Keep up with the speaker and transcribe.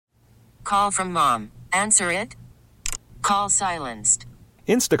Call from mom. Answer it. Call silenced.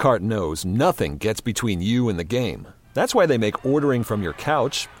 Instacart knows nothing gets between you and the game. That's why they make ordering from your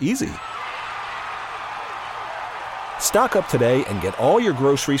couch easy. Stock up today and get all your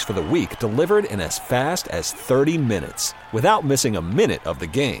groceries for the week delivered in as fast as 30 minutes without missing a minute of the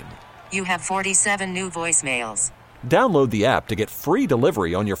game. You have 47 new voicemails. Download the app to get free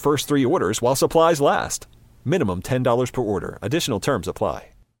delivery on your first 3 orders while supplies last. Minimum $10 per order. Additional terms apply.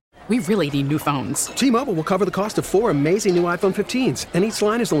 We really need new phones. T-Mobile will cover the cost of 4 amazing new iPhone 15s, and each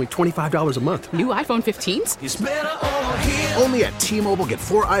line is only $25 a month. New iPhone 15s? It's better over here. Only at T-Mobile, get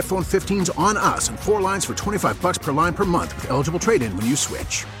 4 iPhone 15s on us and 4 lines for $25 per line per month with eligible trade-in when you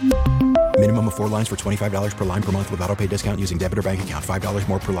switch. Minimum of 4 lines for $25 per line per month with autopay discount using debit or bank account. $5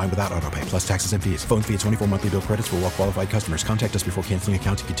 more per line without autopay, plus taxes and fees. Phone fee at 24 monthly bill credits for well-qualified customers. Contact us before canceling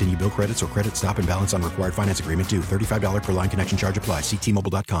account to continue bill credits or credit stop and balance on required finance agreement due. $35 per line connection charge applies. See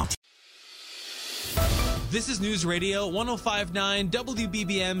T-Mobile.com. This is News Radio 105.9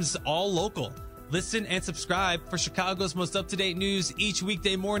 WBBM's All Local. Listen and subscribe for Chicago's most up-to-date news each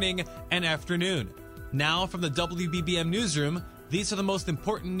weekday morning and afternoon. Now from the WBBM Newsroom, these are the most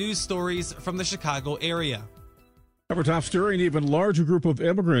important news stories from the Chicago area. Our top story, an even larger group of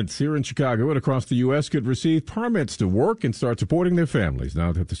immigrants here in Chicago and across the U.S. could receive permits to work and start supporting their families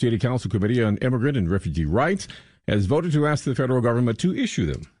now that the City Council Committee on Immigrant and Refugee Rights has voted to ask the federal government to issue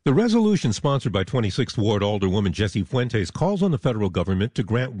them. The resolution sponsored by 26th Ward Alderwoman Jessie Fuentes calls on the federal government to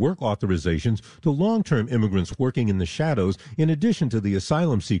grant work authorizations to long-term immigrants working in the shadows, in addition to the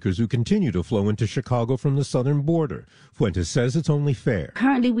asylum seekers who continue to flow into Chicago from the southern border. Fuentes says it's only fair.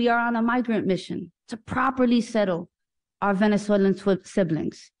 Currently, we are on a migrant mission to properly settle our Venezuelan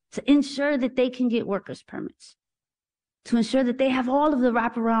siblings, to ensure that they can get workers' permits, to ensure that they have all of the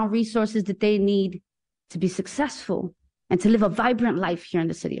wraparound resources that they need to be successful and to live a vibrant life here in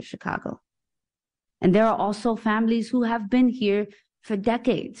the city of Chicago. And there are also families who have been here for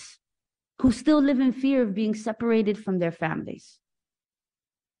decades, who still live in fear of being separated from their families,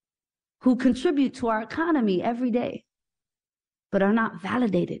 who contribute to our economy every day, but are not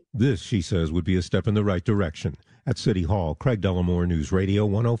validated. This, she says, would be a step in the right direction. At City Hall, Craig Dellamore, News Radio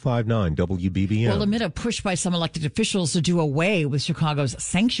 105.9 WBBM. Well, amid a push by some elected officials to do away with Chicago's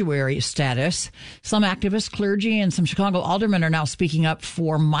sanctuary status, some activists, clergy, and some Chicago aldermen are now speaking up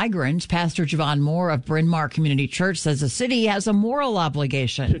for migrants. Pastor Javon Moore of Bryn Mawr Community Church says the city has a moral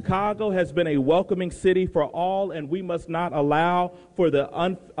obligation. Chicago has been a welcoming city for all, and we must not allow for the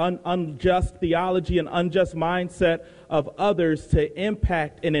unjust theology and unjust mindset of others to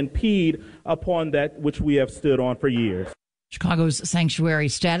impact and impede upon that which we have stood on for years. Chicago's sanctuary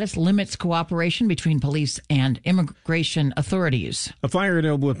status limits cooperation between police and immigration authorities. A fire in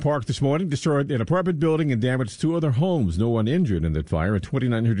Elmwood Park this morning destroyed an apartment building and damaged 2 other homes. No one injured in that fire at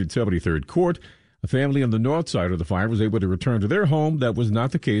 2973rd Court. A family on the north side of the fire was able to return to their home. That was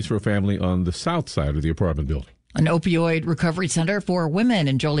not the case for a family on the south side of the apartment building. An opioid recovery center for women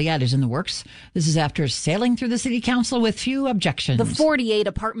in Joliet is in the works. This is after sailing through the city council with few objections. The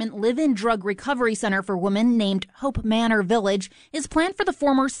 48-apartment live-in drug recovery center for women named Hope Manor Village is planned for the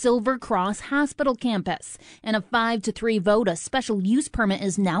former Silver Cross Hospital campus. In a 5-3 vote, a special use permit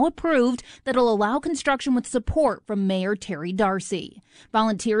is now approved that'll allow construction with support from Mayor Terry Darcy.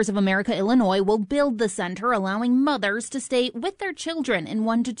 Volunteers of America, Illinois will build the center, allowing mothers to stay with their children in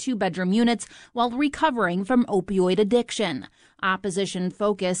 1 to 2 bedroom units while recovering from opioid addiction. Opposition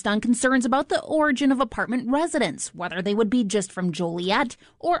focused on concerns about the origin of apartment residents, whether they would be just from Joliet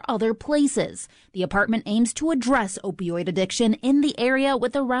or other places. The apartment aims to address opioid addiction in the area,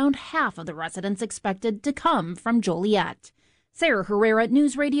 with around half of the residents expected to come from Joliet. Sarah Herrera,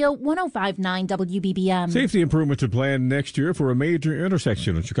 News Radio 105.9 WBBM. Safety improvements are planned next year for a major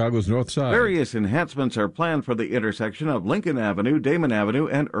intersection on Chicago's north side. Various enhancements are planned for the intersection of Lincoln Avenue, Damon Avenue,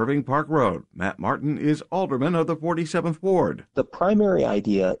 and Irving Park Road. Matt Martin is alderman of the 47th Ward. The primary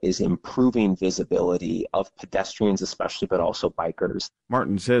idea is improving visibility of pedestrians especially, but also bikers.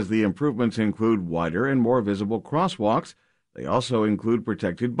 Martin says the improvements include wider and more visible crosswalks. They also include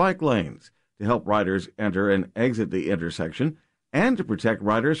protected bike lanes to help riders enter and exit the intersection, and to protect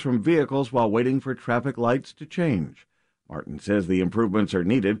riders from vehicles while waiting for traffic lights to change. Martin says the improvements are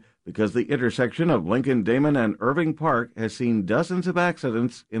needed because the intersection of Lincoln, Damon, and Irving Park has seen dozens of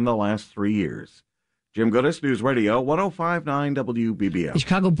accidents in the last 3 years. Jim Goodis, News Radio 105.9 WBBM. The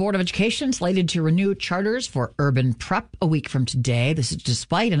Chicago Board of Education slated to renew charters for urban prep a week from today. This is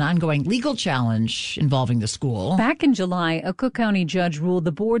despite an ongoing legal challenge involving the school. Back in July, a Cook County judge ruled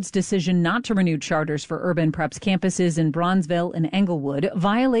the board's decision not to renew charters for urban prep's campuses in Bronzeville and Englewood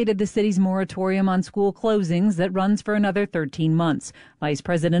violated the city's moratorium on school closings that runs for another 13 months. Vice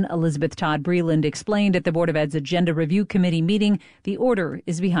President Elizabeth Todd Breland explained at the Board of Ed's Agenda Review Committee meeting the order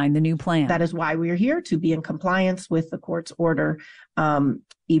is behind the new plan. That is why we are here, to be in compliance with the court's order,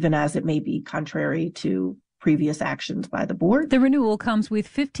 even as it may be contrary to previous actions by the board. The renewal comes with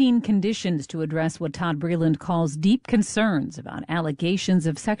 15 conditions to address what Todd Breland calls deep concerns about allegations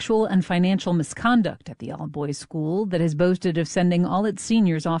of sexual and financial misconduct at the all-boys school that has boasted of sending all its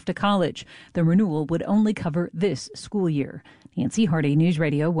seniors off to college. The renewal would only cover this school year. Nancy Hardy, News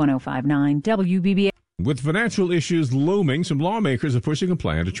Radio 105.9 WBBM. With financial issues looming, some lawmakers are pushing a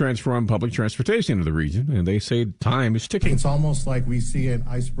plan to transform public transportation into the region, and they say time is ticking. It's almost like we see an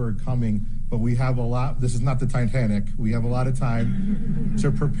iceberg coming, but we have a lot. This is not the Titanic. We have a lot of time to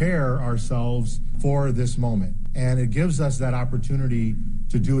prepare ourselves for this moment, and it gives us that opportunity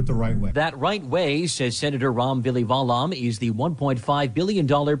to do it the right way. That right way, says Senator Ram Vilivalam, is the $1.5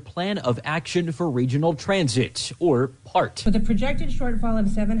 billion Plan of Action for Regional Transit, or PART. With a projected shortfall of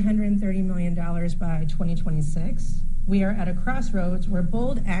 $730 million by 2026, we are at a crossroads where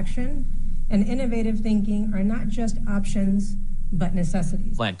bold action and innovative thinking are not just options, but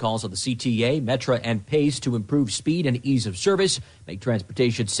necessities. Plan calls on the CTA, Metra, and PACE to improve speed and ease of service, make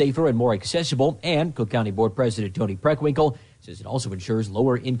transportation safer and more accessible, and Cook County Board President Tony Preckwinkle says it also ensures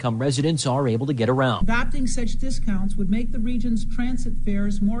lower-income residents are able to get around. Adopting such discounts would make the region's transit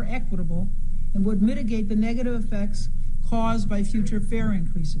fares more equitable and would mitigate the negative effects caused by future fare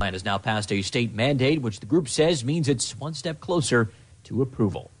increases. The plan has now passed a state mandate, which the group says means it's one step closer to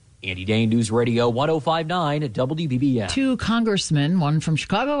approval. Andy Dane, News Radio 105.9 at WBBM. Two congressmen, one from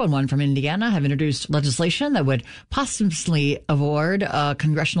Chicago and one from Indiana, have introduced legislation that would posthumously award a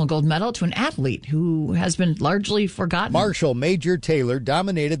congressional gold medal to an athlete who has been largely forgotten. Marshall Major Taylor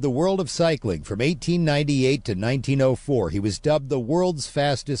dominated the world of cycling from 1898 to 1904. He was dubbed the world's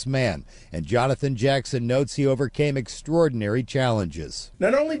fastest man, and Jonathan Jackson notes he overcame extraordinary challenges.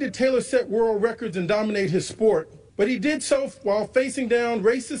 Not only did Taylor set world records and dominate his sport, but he did so while facing down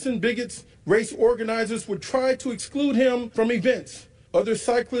racists and bigots. Race organizers would try to exclude him from events. Other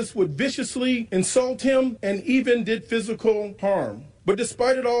cyclists would viciously insult him and even did physical harm. But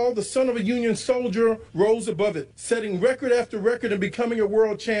despite it all, the son of a Union soldier rose above it, setting record after record and becoming a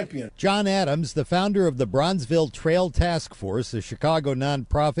world champion. John Adams, the founder of the Bronzeville Trail Task Force, a Chicago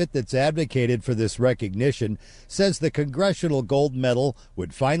nonprofit that's advocated for this recognition, says the Congressional Gold Medal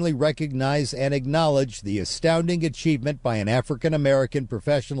would finally recognize and acknowledge the astounding achievement by an African-American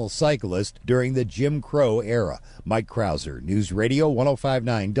professional cyclist during the Jim Crow era. Mike Krauser, News Radio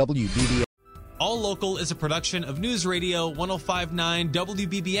 105.9 WBBM. All Local is a production of News Radio 105.9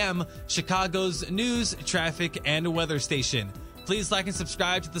 WBBM, Chicago's news, traffic, and weather station. Please like and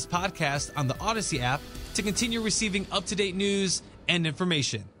subscribe to this podcast on the Odyssey app to continue receiving up-to-date news and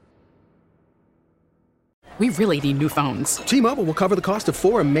information. We really need new phones. T-Mobile will cover the cost of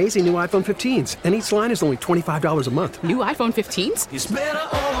 4 amazing new iPhone 15s, and each line is only $25 a month. New iPhone 15s? It's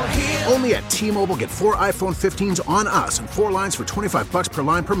better over here. Only at T-Mobile, get 4 iPhone 15s on us and 4 lines for $25 per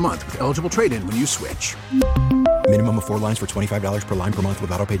line per month with eligible trade-in when you switch. Minimum of 4 lines for $25 per line per month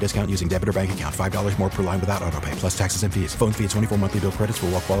with auto-pay discount using debit or bank account. $5 more per line without auto-pay, plus taxes and fees. Phone fee at 24 monthly bill credits for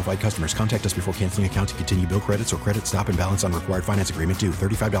well-qualified customers. Contact us before canceling account to continue bill credits or credit stop and balance on required finance agreement due.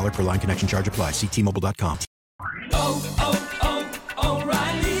 $35 per line connection charge applies. See T-Mobile.com.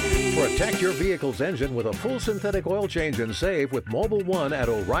 O'Reilly. Protect your vehicle's engine with a full synthetic oil change and save with Mobile One at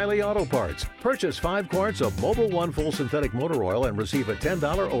O'Reilly Auto Parts. Purchase 5 quarts of Mobile One full synthetic motor oil and receive a $10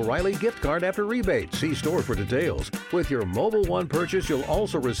 O'Reilly gift card after rebate. See store for details. With your Mobile One purchase, you'll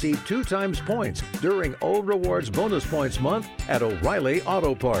also receive 2 times points during O Rewards Bonus Points Month at O'Reilly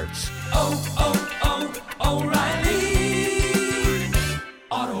Auto Parts. O'Reilly.